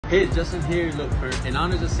Hey, Justin here. Look, in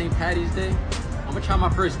honor of St. Patty's Day, I'm gonna try my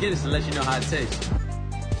first Guinness and let you know how it tastes.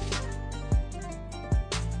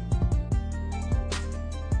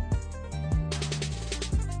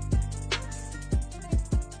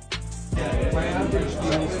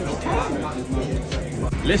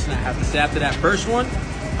 Listen, I have to say, after that first one,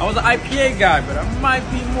 I was an IPA guy, but I might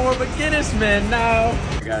be more of a Guinness man now.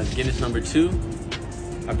 Hey guys, Guinness number 2.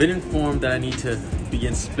 I've been informed that I need to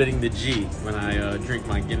begin spitting the G when I drink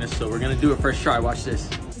my Guinness, so we're gonna do it first try. Watch this.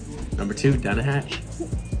 Number 2, down the hatch.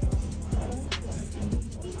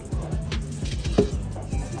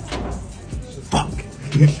 Fuck.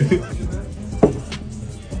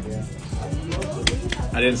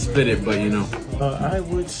 I didn't spit it, but you know. I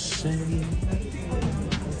would say.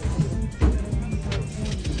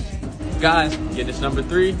 Guys, Guinness number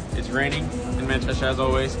 3. It's raining in Manchester as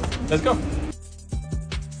always. Let's go.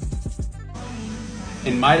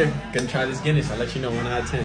 In Miter, gonna try this Guinness. I'll let you know 1 out of 10.